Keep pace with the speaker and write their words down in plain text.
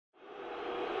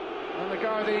And the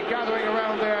Gardaí gathering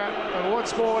around there, and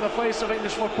once more the face of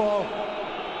English football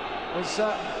was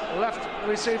left the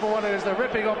receiver what it is. They're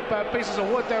ripping up pieces of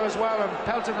wood there as well and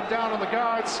pelting them down on the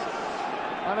guards.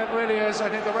 And it really is, I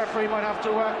think the referee might have to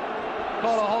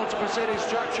call a halt to proceedings.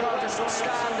 Jack Charlton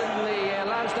stand in the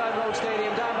Lansdowne Road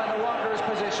Stadium down by the Wanderers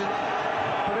position.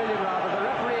 Pavilion rather. The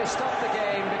referee has stopped the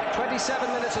game.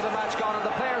 27 minutes of the match gone and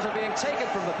the players are being taken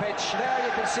from the pitch. There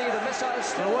you can see the missiles.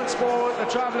 So once more the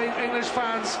travelling English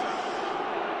fans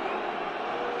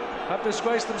have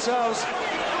disgraced themselves.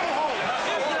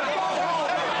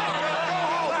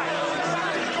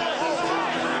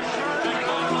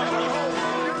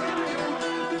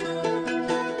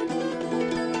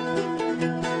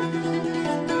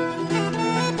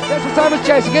 There's Thomas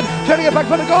chasing it, turning it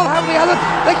back for the goal. Hamley has it.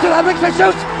 Hendricks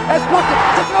shoots. It's blocked.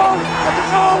 It's a goal. It's a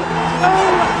goal.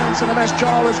 Goal. Into the mesh.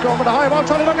 Charles going for the high ball,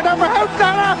 trying to knock it down for Houghton.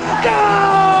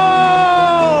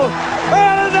 Goal!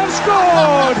 And they've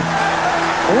scored.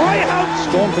 Roy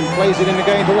Houghton. Staunton plays it in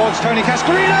again towards Tony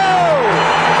Cascarino.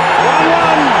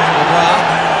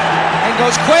 1-1. In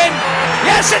goes Quinn.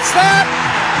 Yes, it's there.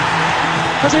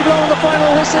 Has he blown the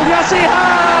final whistle? Yes, he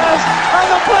has! And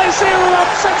the place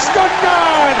erupts at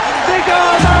Stuttgart! The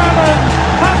Guards Ireland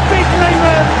have beaten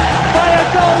England by a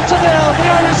goal to nil. The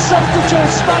Irish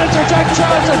substitutes, manager Jack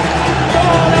Charlton. Come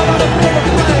on, out on the field of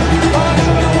play.